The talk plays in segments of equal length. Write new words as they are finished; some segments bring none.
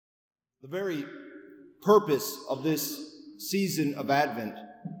The very purpose of this season of Advent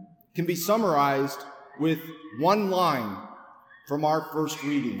can be summarized with one line from our first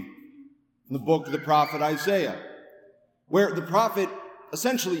reading in the book of the prophet Isaiah, where the prophet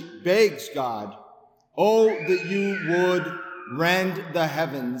essentially begs God, "Oh, that you would rend the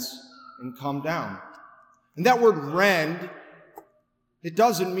heavens and come down." And that word rend, it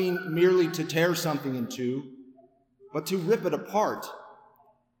doesn't mean merely to tear something in two, but to rip it apart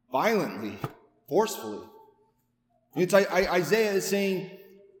violently, forcefully. Isaiah is saying,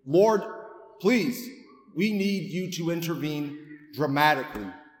 "Lord, please, we need you to intervene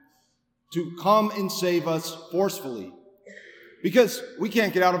dramatically, to come and save us forcefully, because we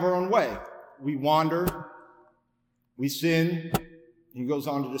can't get out of our own way. We wander, we sin." He goes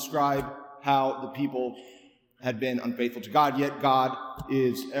on to describe how the people had been unfaithful to God, yet God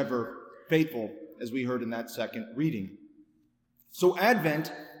is ever faithful, as we heard in that second reading. So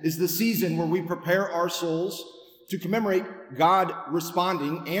Advent is the season where we prepare our souls to commemorate God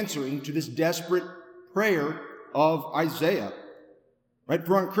responding, answering to this desperate prayer of Isaiah. Right?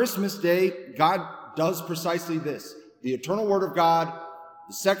 For on Christmas Day, God does precisely this. The eternal Word of God,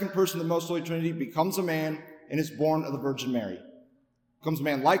 the second person of the Most Holy Trinity, becomes a man and is born of the Virgin Mary. Becomes a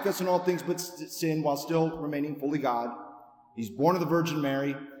man like us in all things but sin, while still remaining fully God. He's born of the Virgin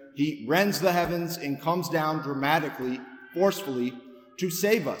Mary. He rends the heavens and comes down dramatically, forcefully, to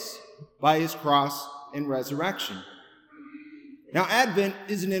save us by his cross and resurrection. Now, Advent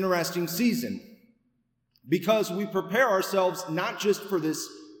is an interesting season because we prepare ourselves not just for this,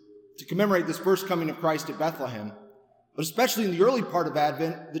 to commemorate this first coming of Christ at Bethlehem, but especially in the early part of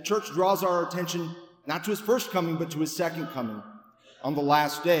Advent, the church draws our attention not to his first coming, but to his second coming on the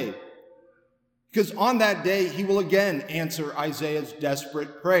last day. Because on that day, he will again answer Isaiah's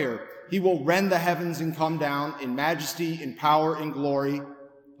desperate prayer. He will rend the heavens and come down in majesty, in power, in glory.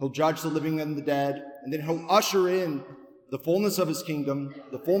 He'll judge the living and the dead, and then he'll usher in the fullness of his kingdom,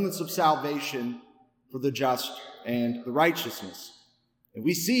 the fullness of salvation for the just and the righteousness. And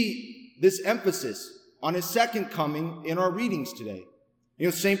we see this emphasis on his second coming in our readings today.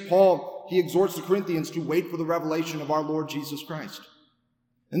 St. Paul, he exhorts the Corinthians to wait for the revelation of our Lord Jesus Christ.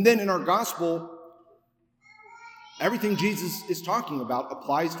 And then in our gospel, everything Jesus is talking about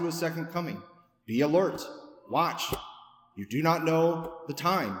applies to his second coming. Be alert. Watch. You do not know the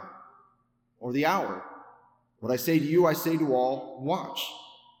time or the hour. What I say to you, I say to all, watch.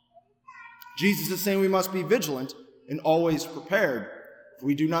 Jesus is saying we must be vigilant and always prepared. For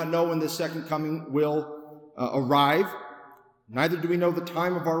we do not know when the second coming will arrive. Neither do we know the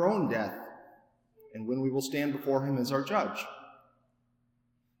time of our own death and when we will stand before him as our judge.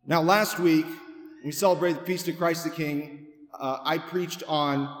 Now, last week, we celebrated the Feast of Christ the King. I preached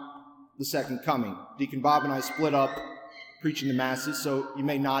on the second coming. Deacon Bob and I split up preaching the masses, so you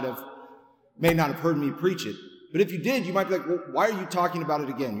may not have heard me preach it. But if you did, you might be like, well, why are you talking about it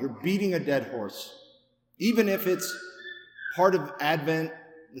again? You're beating a dead horse. Even if it's part of Advent,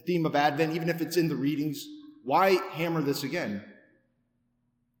 the theme of Advent, even if it's in the readings, why hammer this again?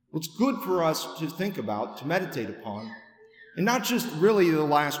 Well, it's good for us to think about, to meditate upon, and not just really the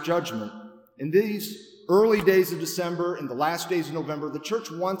Last Judgment. In these early days of December and the last days of November, the church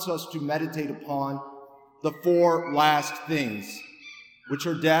wants us to meditate upon the four last things, which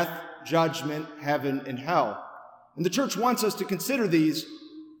are death, judgment, heaven, and hell. And the church wants us to consider these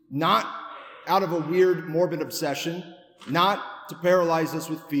not out of a weird, morbid obsession, not to paralyze us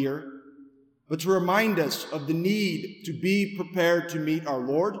with fear, but to remind us of the need to be prepared to meet our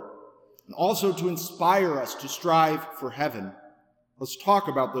Lord, and also to inspire us to strive for heaven. Let's talk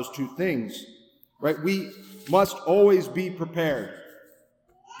about those two things, right? We must always be prepared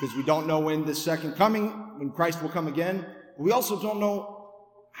because we don't know when the second coming, when Christ will come again. But we also don't know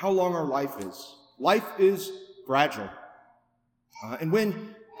how long our life is. Life is fragile. And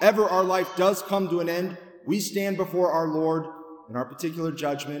whenever our life does come to an end, we stand before our Lord in our particular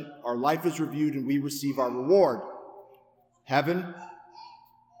judgment. Our life is reviewed and we receive our reward. Heaven,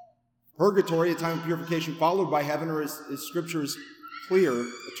 purgatory, a time of purification followed by heaven, or as Scripture is clear,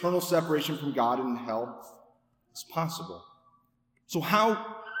 eternal separation from God, and hell is possible. So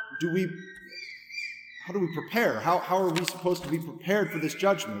how do we prepare? How are we supposed to be prepared for this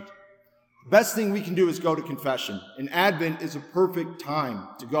judgment? The best thing we can do is go to confession, and Advent is a perfect time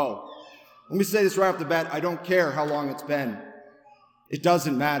to go. Let me say this right off the bat. I don't care how long it's been. It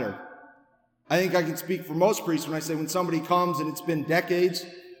doesn't matter. I think I can speak for most priests when I say when somebody comes and it's been decades,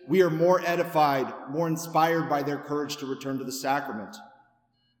 we are more edified, more inspired by their courage to return to the sacrament.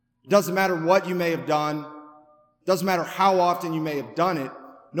 It doesn't matter what you may have done. It doesn't matter how often you may have done it.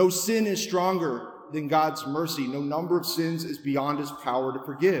 No sin is stronger than God's mercy. No number of sins is beyond his power to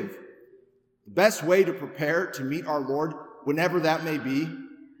forgive. The best way to prepare to meet our Lord, whenever that may be,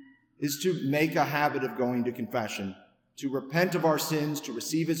 is to make a habit of going to confession, to repent of our sins, to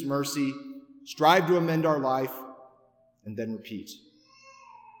receive his mercy, strive to amend our life, and then repeat.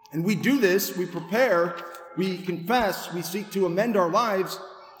 And we do this, we prepare, we confess, we seek to amend our lives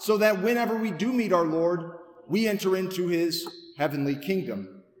so that whenever we do meet our Lord, we enter into his heavenly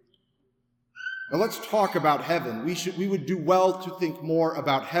kingdom. Now let's talk about heaven. We would do well to think more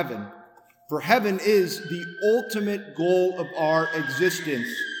about heaven, for heaven is the ultimate goal of our existence.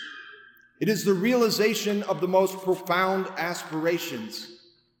 It is the realization of the most profound aspirations.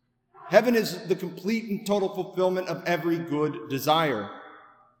 Heaven is the complete and total fulfillment of every good desire.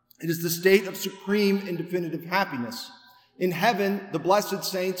 It is the state of supreme and definitive happiness. In heaven, the blessed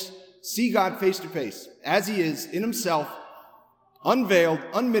saints see God face to face, as he is in himself, unveiled,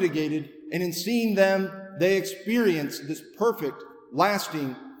 unmitigated, and in seeing them, they experience this perfect,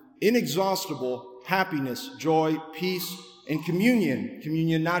 lasting, inexhaustible happiness, joy, peace, and communion.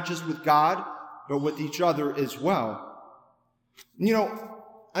 Communion not just with God, but with each other as well. You know,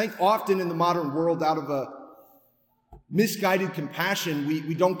 I think often in the modern world, out of a misguided compassion,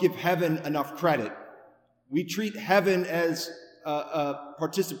 we don't give heaven enough credit. We treat heaven as a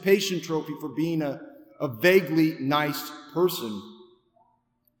participation trophy for being a vaguely nice person.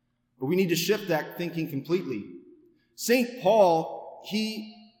 But we need to shift that thinking completely. St. Paul,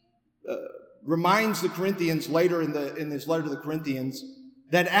 he reminds the Corinthians later in his letter to the Corinthians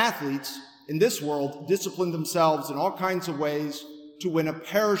that athletes in this world discipline themselves in all kinds of ways to win a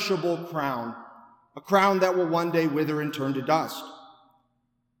perishable crown, a crown that will one day wither and turn to dust.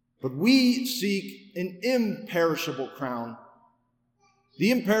 But we seek an imperishable crown.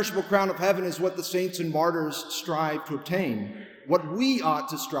 The imperishable crown of heaven is what the saints and martyrs strive to obtain, what we ought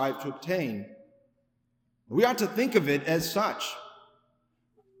to strive to obtain. We ought to think of it as such.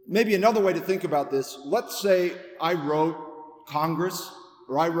 Maybe another way to think about this, let's say I wrote Congress,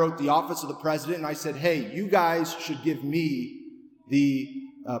 or I wrote the office of the president, and I said, hey, you guys should give me the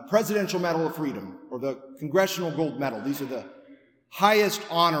Presidential Medal of Freedom, or the Congressional Gold Medal. These are the highest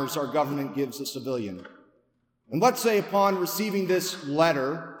honors our government gives a civilian. And let's say upon receiving this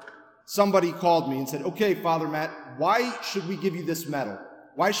letter, somebody called me and said, okay, Father Matt, why should we give you this medal?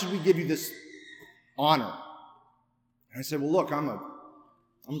 Why should we give you this honor? And I said, well, look, I'm a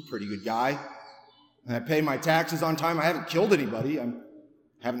pretty good guy, and I pay my taxes on time. I haven't killed anybody. I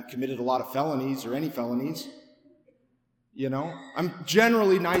haven't committed a lot of felonies or any felonies. You know, I'm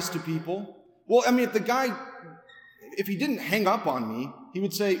generally nice to people. Well, I mean, if he didn't hang up on me, he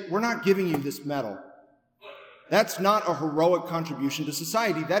would say, we're not giving you this medal. That's not a heroic contribution to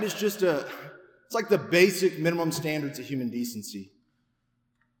society. That is just it's like the basic minimum standards of human decency.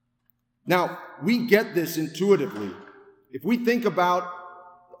 Now, we get this intuitively. If we think about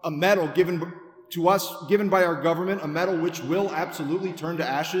a medal given to us, given by our government, a medal which will absolutely turn to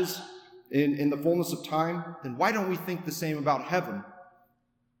ashes in the fullness of time, then why don't we think the same about heaven?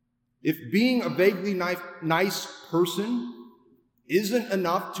 If being a vaguely nice person isn't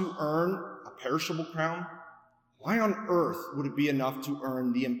enough to earn a perishable crown, why on earth would it be enough to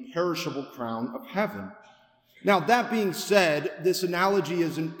earn the imperishable crown of heaven? Now, that being said, this analogy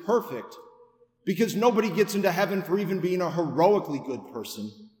isn't perfect, because nobody gets into heaven for even being a heroically good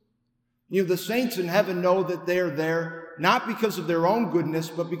person. You know, the saints in heaven know that they're there not because of their own goodness,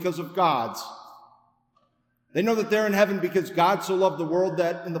 but because of God's. They know that they're in heaven because God so loved the world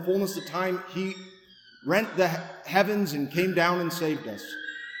that in the fullness of time, he rent the heavens and came down and saved us.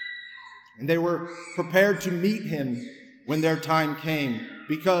 And they were prepared to meet him when their time came,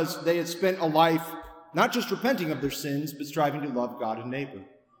 because they had spent a life not just repenting of their sins, but striving to love God and neighbor.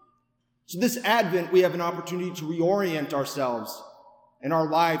 So this Advent, we have an opportunity to reorient ourselves and our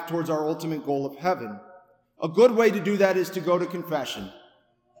life towards our ultimate goal of heaven. A good way to do that is to go to confession.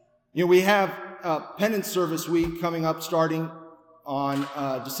 You know, we have penance service week coming up starting on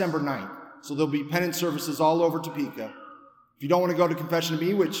December 9th. So there'll be penance services all over Topeka. If you don't want to go to confession to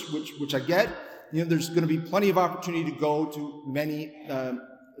me, which I get, you know, there's going to be plenty of opportunity to go to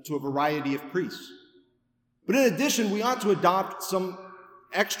to a variety of priests. But in addition, we ought to adopt some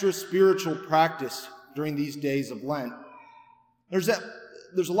extra spiritual practice during these days of Lent. There's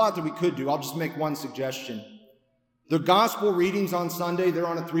a lot that we could do. I'll just make one suggestion. The gospel readings on Sunday, they're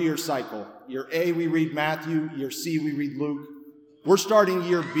on a 3-year cycle. Year A, we read Matthew. Year C, we read Luke. We're starting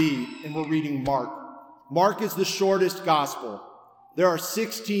year B, and we're reading Mark. Mark is the shortest gospel. There are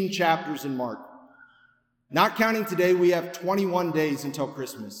 16 chapters in Mark. Not counting today, we have 21 days until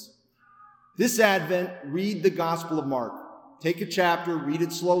Christmas. This Advent, read the Gospel of Mark. Take a chapter, read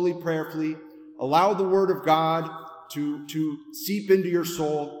it slowly, prayerfully. Allow the Word of God to seep into your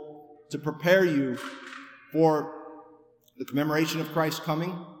soul. to prepare you for the commemoration of Christ's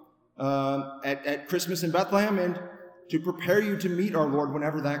coming at Christmas in Bethlehem, and to prepare you to meet our Lord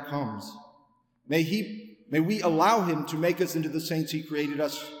whenever that comes. May we allow him to make us into the saints he created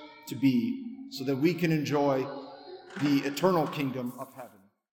us to be, so that we can enjoy the eternal kingdom of heaven.